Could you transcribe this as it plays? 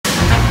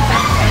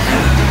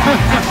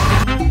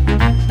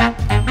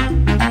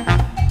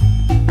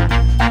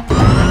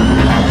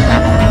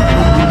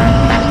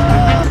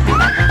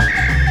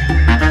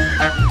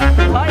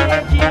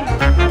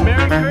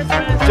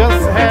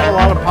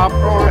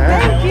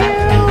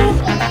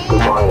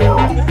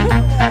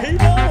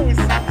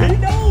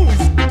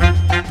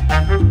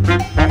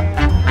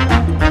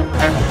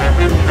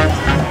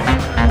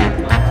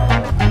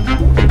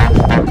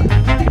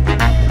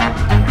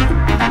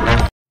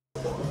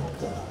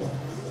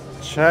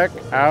check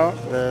out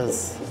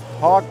this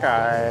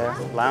Hawkeye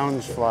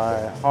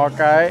Loungefly.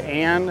 Hawkeye,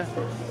 and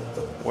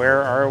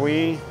where are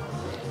we?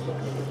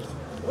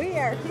 We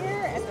are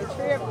here at the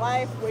Tree of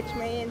Life, which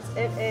means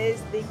it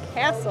is the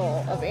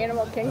castle of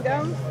Animal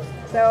Kingdom.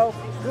 So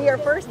we are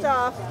first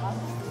off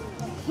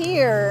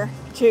here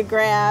to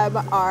grab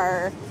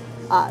our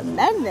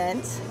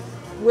magnet,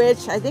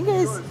 which I think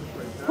is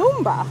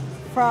Pumbaa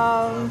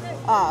from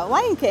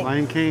Lion King.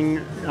 Lion King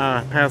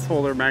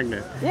Passholder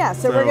magnet. Yeah,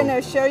 so we're going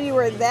to show you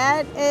where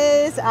that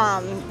is,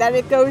 that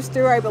it goes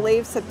through, I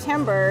believe,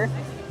 September.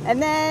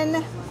 And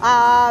then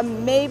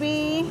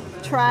maybe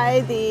try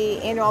the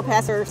annual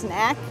passer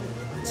snack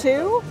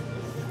too.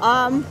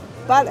 But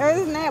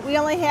other than that, we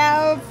only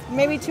have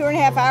maybe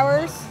 2.5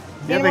 hours.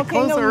 Yeah, Animal they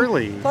close Kingdom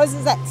early.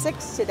 Closes at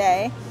 6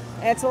 today,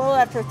 and it's a little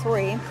after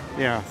 3.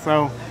 Yeah,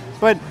 so,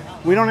 but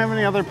we don't have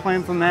any other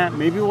plans on that.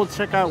 Maybe we'll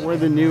check out where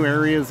the new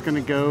area is going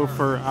to go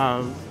for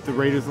the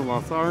Raiders of the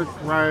Lost Ark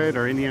ride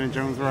or Indiana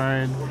Jones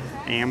ride,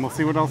 and we'll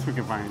see what else we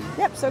can find.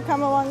 Yep, so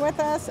come along with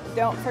us.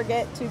 Don't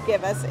forget to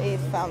give us a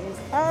thumbs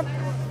up.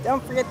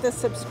 Don't forget to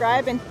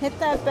subscribe and hit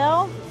that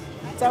bell.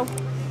 So,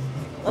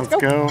 let's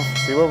go.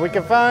 See what we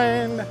can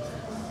find.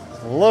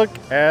 Look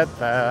at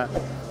that.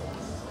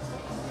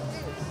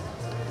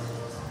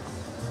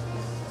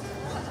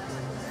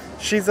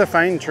 She's a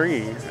fine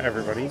tree,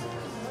 everybody.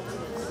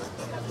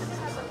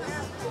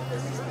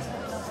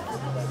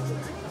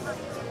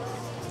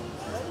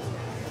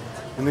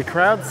 And the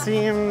crowd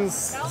seems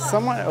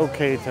somewhat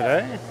okay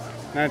today.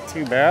 Not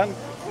too bad.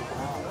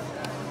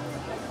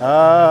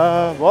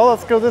 Well,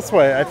 let's go this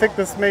way. I think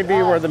this may be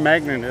where the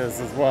magnet is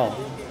as well.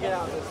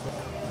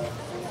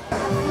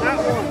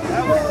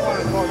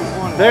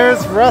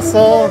 There's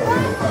Russell.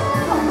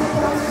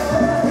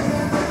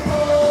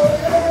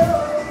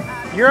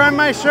 You're on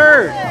my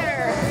shirt.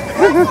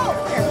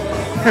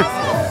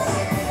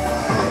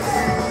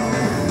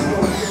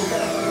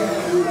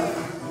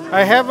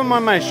 I have him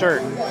on my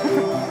shirt.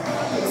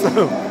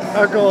 So,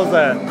 how cool is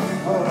that?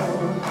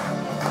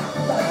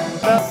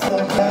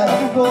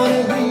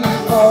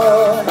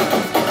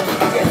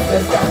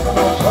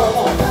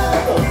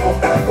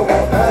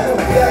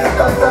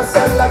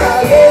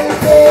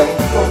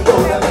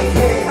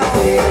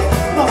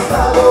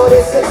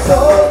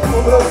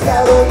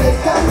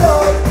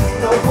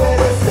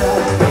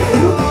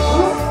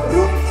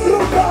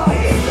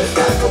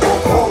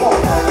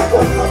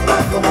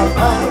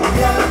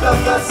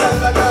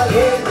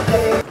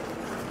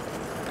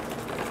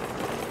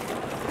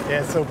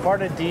 Yeah, so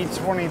part of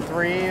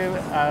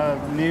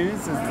D23 news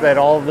is that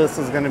all of this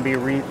is going to be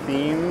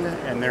rethemed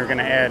and they're going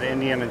to add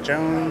Indiana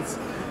Jones.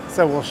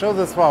 So we'll show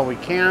this while we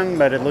can,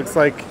 but it looks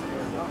like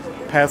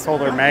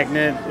Passholder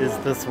magnet is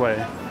this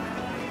way.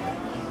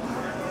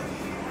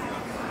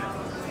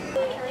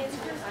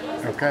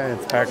 Okay,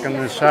 it's back in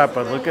the shop,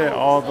 but look at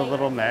all the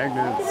little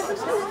magnets.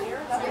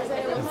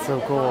 It's so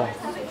cool.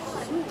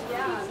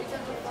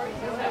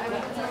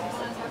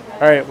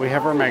 All right, we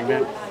have our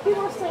magnet.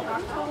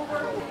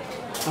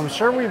 I'm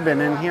sure we've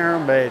been in here,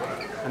 but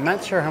I'm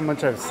not sure how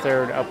much I've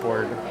stared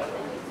upward.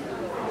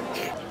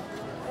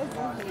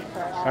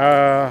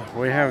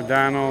 We have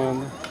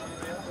Donald.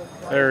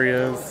 There he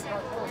is.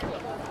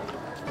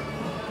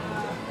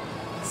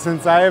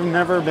 Since I have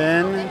never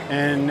been,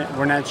 and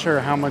we're not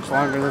sure how much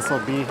longer this will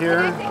be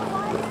here,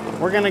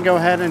 we're gonna go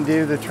ahead and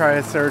do the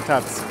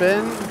Triceratop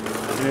Spin,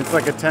 and it's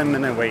like a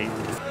 10-minute wait.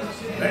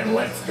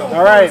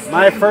 All right,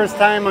 my first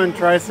time on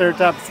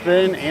Triceratop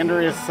Spin,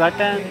 Andrea's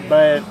second,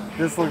 but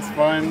this looks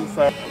fun.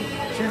 So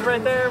she's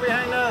right there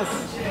behind us.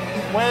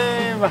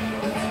 Wave.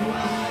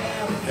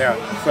 Yeah,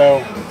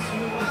 so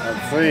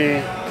let's see.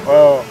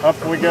 Whoa, up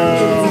we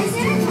go.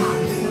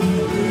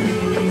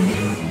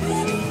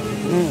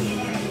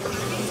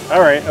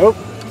 All right, oh,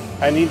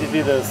 I need to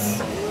do this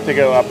to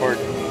go upward.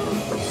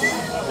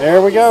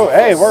 There we go.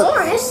 Hey, work.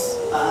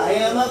 I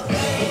am a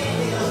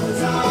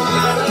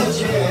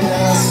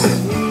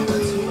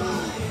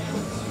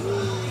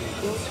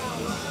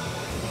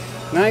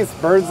nice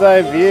bird's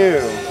eye view.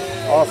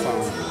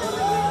 Awesome.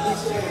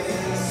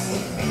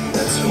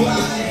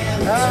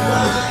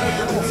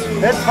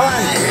 It's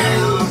fun.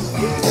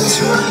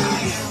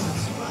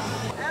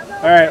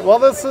 All right, well,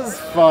 this is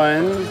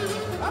fun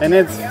and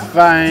it's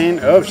fine.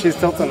 Oh, she's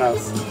tilting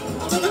us.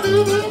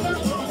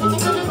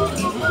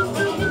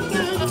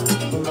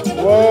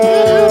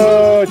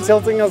 Whoa,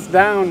 tilting us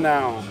down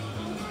now.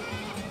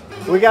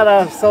 We got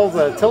ourselves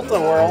a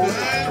tilt-a-whirl.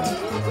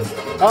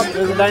 Oh,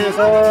 there's a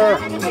dinosaur.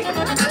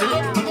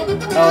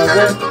 Oh, is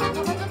it?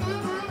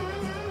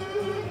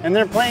 And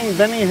they're playing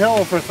Benny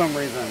Hill for some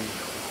reason.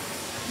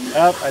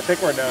 Oh, I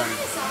think we're done.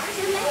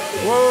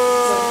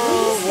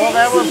 Whoa, well,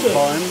 that was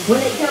fun.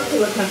 When it comes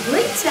to a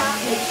complete stop,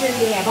 make sure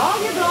you have all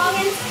your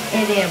belongings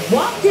and then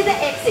walk to the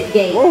exit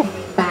gate. Whoa.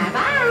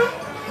 Bye-bye.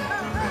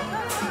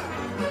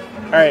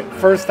 All right,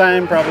 first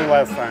time, probably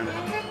last time.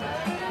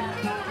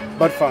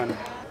 But fun.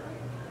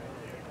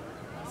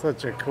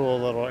 Such a cool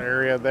little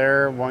area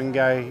there. One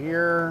guy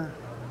here.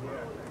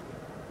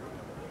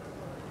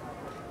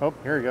 Oh,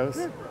 here he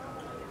goes.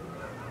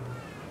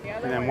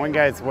 And then one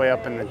guy's way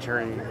up in the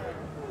tree.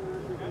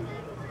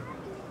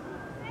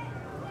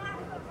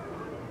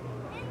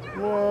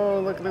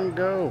 Whoa, look at him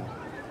go.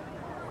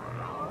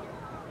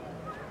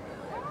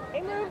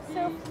 He moves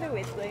so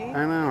fluidly.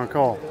 I know,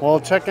 cool. We'll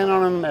check in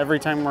on him every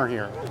time we're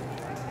here.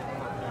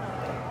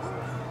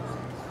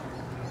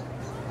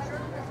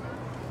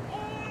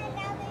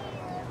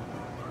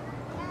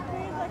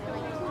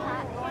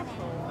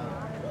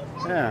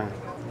 Yeah.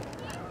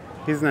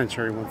 He's not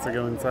sure he wants to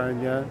go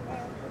inside yet.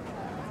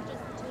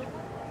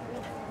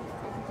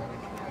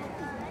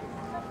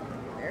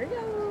 There he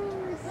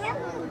goes.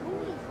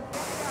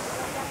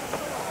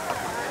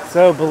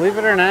 So, believe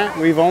it or not,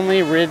 we've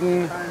only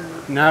ridden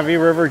Navi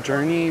River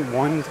Journey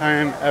one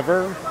time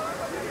ever.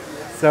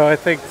 So I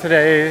think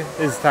today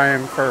is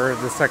time for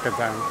the second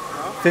time.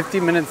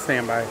 50-minute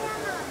standby.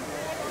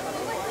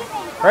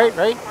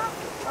 Right?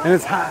 And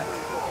it's hot.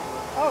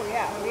 Oh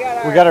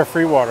yeah, We got our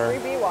free water.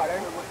 Free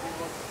water.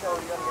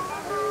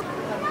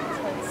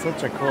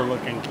 Such a cool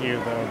looking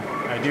queue though.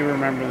 I do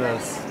remember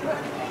this.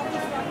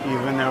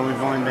 Even though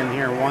we've only been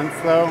here once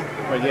though.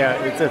 But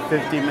yeah, it's a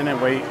 50-minute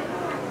wait.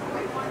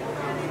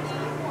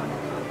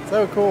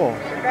 So cool.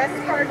 The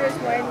best part is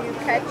when you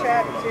catch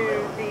up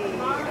to the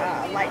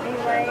lightning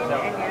lane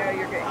and you know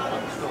you're getting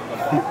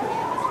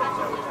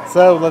close.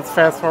 So let's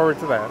fast forward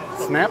to that.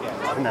 Snap?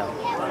 No.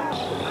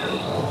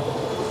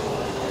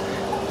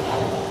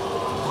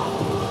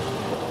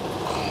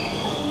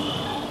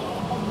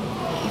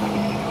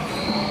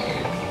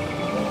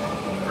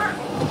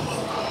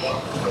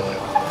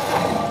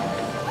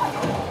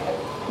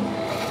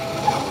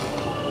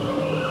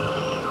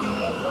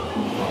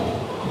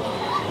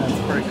 That's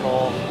pretty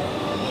cool.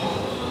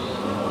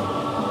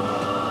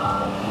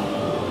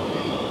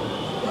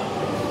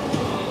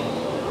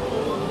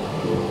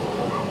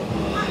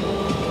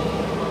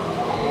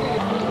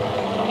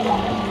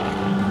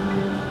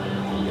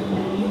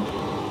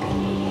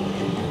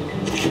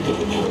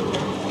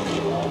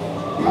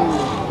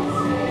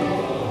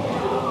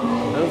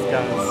 Those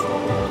guys.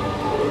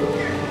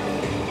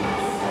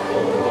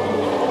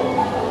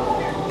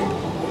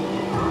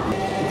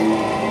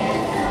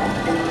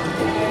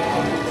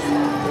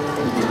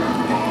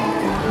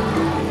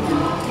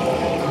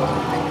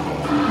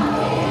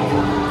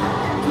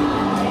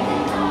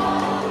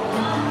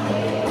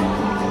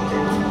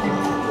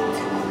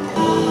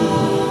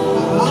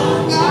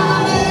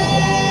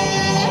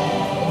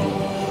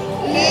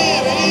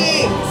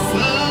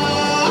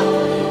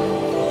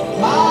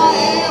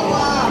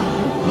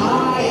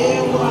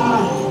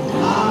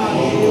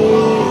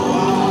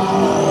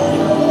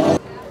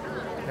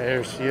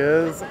 There she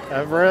is,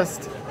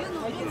 Everest.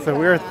 So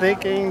we were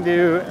thinking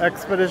do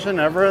Expedition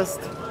Everest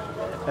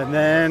and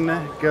then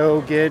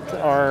go get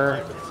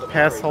our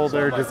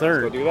Passholder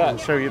dessert and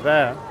show you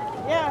that.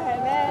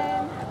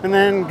 Yeah, And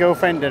then go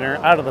find dinner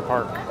out of the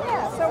park.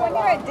 yeah. So when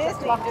you're at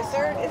Disney,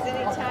 dessert is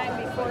any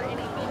time before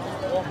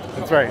anything.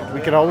 That's right.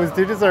 We could always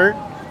do dessert.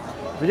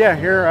 But yeah,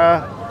 here,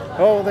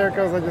 oh, there it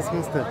goes. I just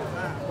missed it.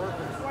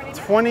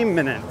 20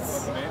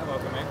 minutes.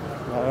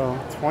 So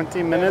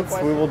 20 minutes.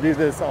 We will do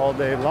this all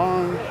day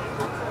long.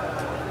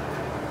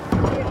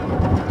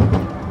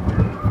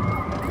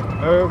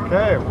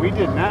 Okay, we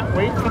did not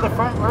wait for the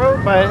front row,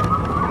 but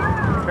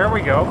here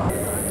we go.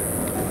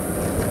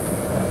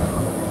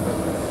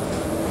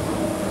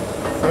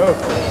 So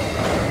cool.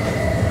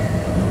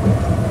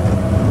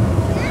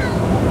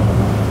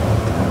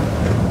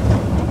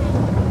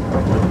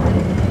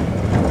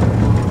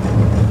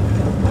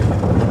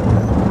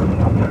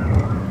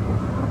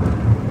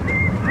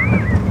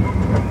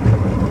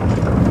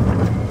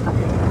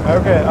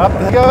 Okay, up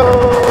we go!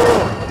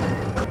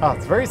 Oh,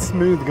 it's very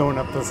smooth going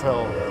up this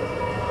hill.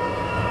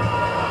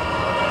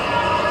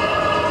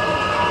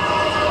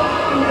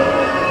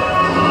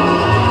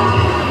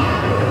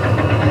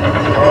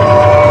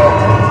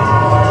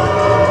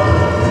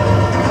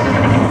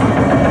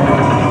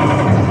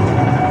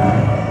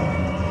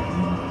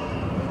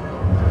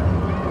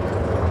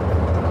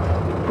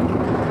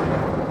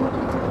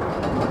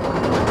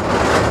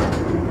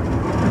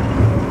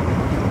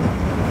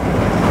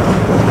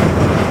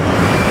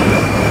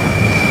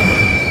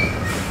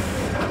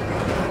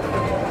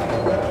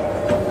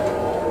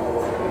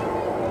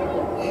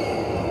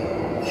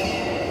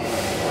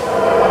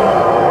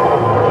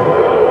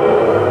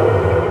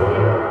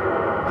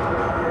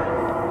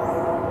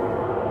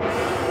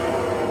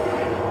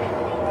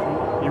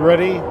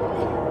 Ready?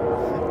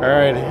 All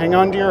right, hang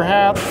on to your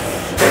hats.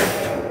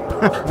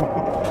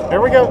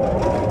 Here we go.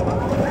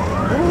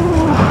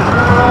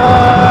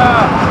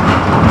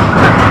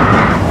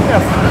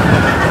 Yes.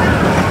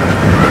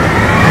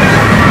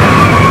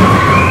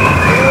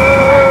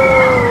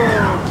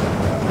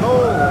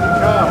 Holy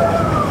cow.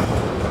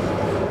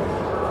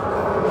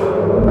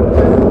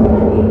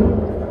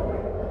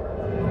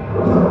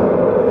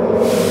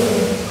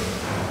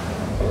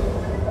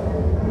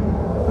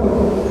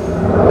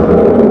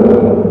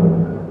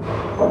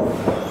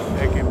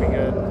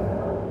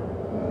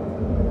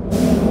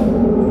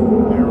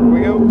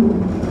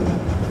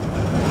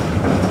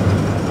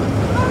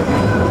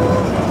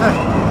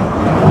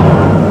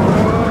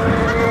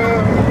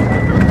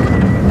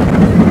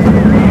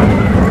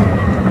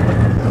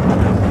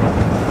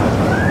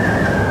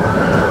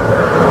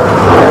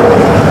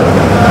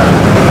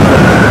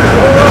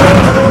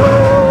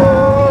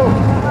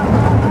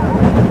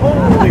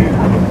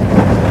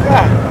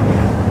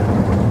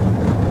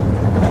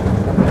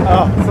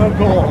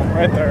 cool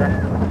right there.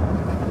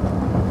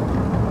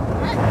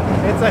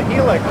 It's a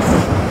helix.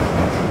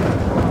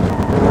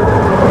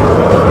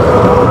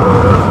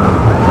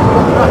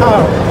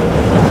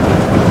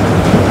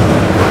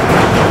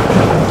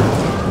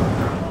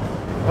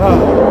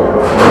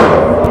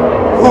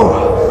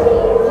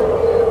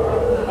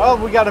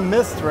 Oh, we got a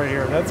mist right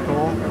here. That's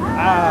cool.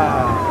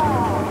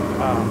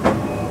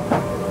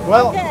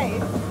 Well, okay,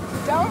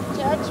 don't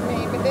judge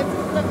me, but this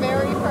is the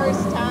very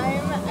first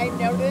time I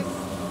noticed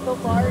the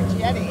large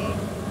Yeti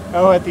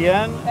oh, at the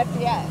end? at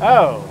the end.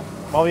 Oh,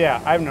 well, yeah,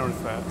 I've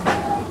noticed that.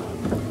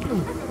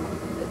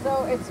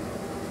 So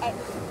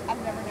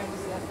I've never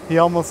noticed this. He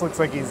almost looks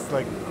like he's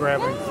like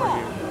grabbing for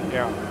you.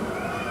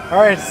 Yeah. All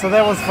right, so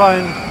that was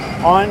fun.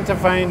 On to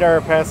find our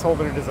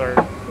Passholder dessert.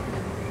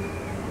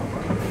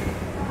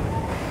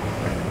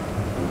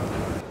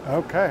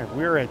 Okay,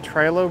 we're at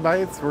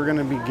Trilobites. We're going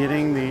to be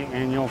getting the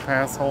annual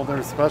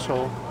Passholder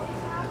special.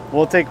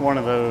 We'll take one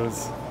of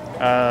those.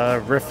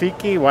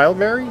 Rafiki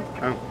Wildberry?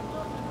 Oh.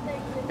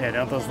 Yeah,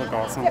 don't those look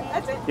awesome? Yep,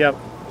 that's it. Yep.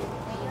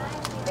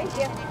 Thank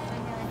you.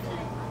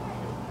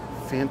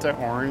 Fanta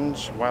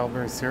Orange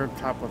Wildberry syrup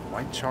topped with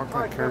white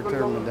chocolate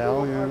character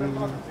medallion.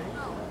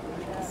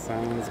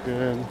 Sounds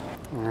good.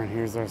 All right,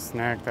 here's our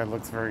snack. That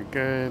looks very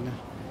good.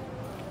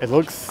 It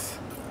looks,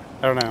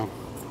 I don't know.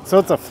 So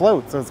it's a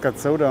float, so it's got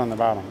soda on the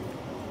bottom.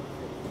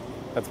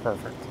 That's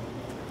perfect.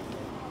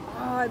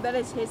 Oh, I bet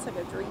it tastes like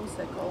a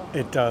dreamsicle.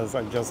 It does.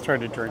 I just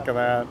tried a drink of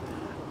that.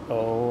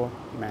 Oh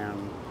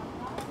man.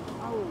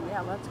 Oh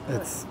yeah,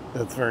 that's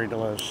good. It's very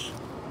delish.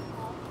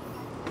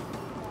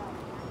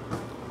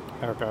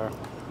 Okay,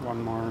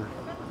 one more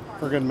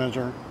for good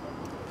measure.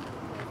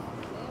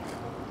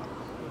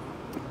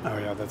 Oh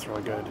yeah, that's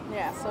really good.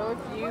 Yeah, so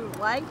if you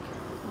like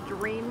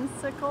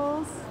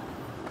dreamsicles,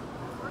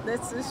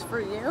 this is for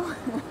you.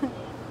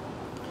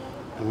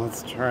 And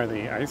let's try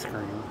the ice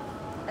cream.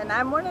 And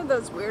I'm one of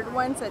those weird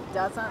ones that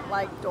doesn't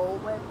like Dole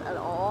Whip at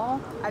all.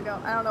 I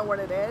don't know what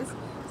it is.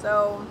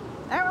 So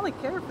I don't really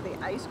care for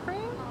the ice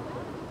cream,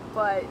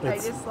 but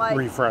It's I just like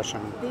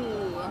refreshing.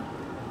 the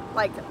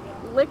like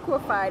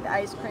liquefied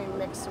ice cream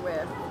mixed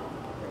with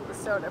the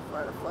soda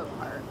for the float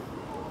part.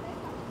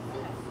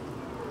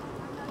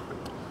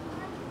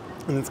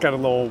 And it's got a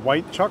little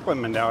white chocolate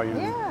medallion.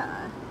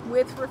 Yeah,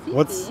 with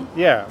Rafiki.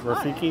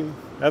 Rafiki.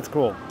 That's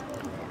cool.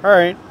 All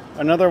right,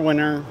 another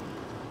winner.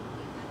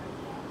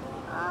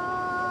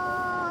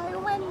 I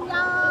win,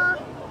 ya.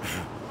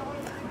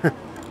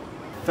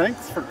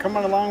 Thanks for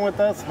coming along with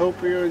us.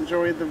 Hope you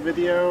enjoyed the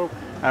video.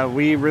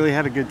 We really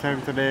had a good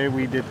time today.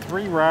 We did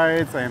 3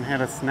 rides and had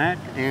a snack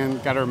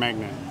and got our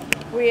magnet.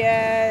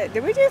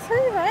 Did we do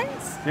 3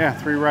 rides? Yeah,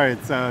 3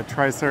 rides.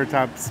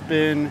 Triceratop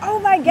Spin. Oh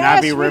my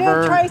gosh, Navi we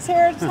River. did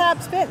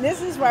Triceratop Spin.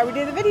 This is why we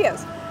do the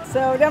videos.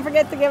 So don't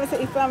forget to give us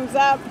a thumbs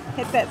up,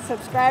 hit that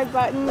subscribe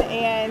button,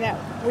 and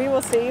we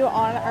will see you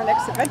on our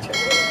next adventure.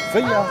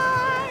 See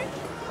ya.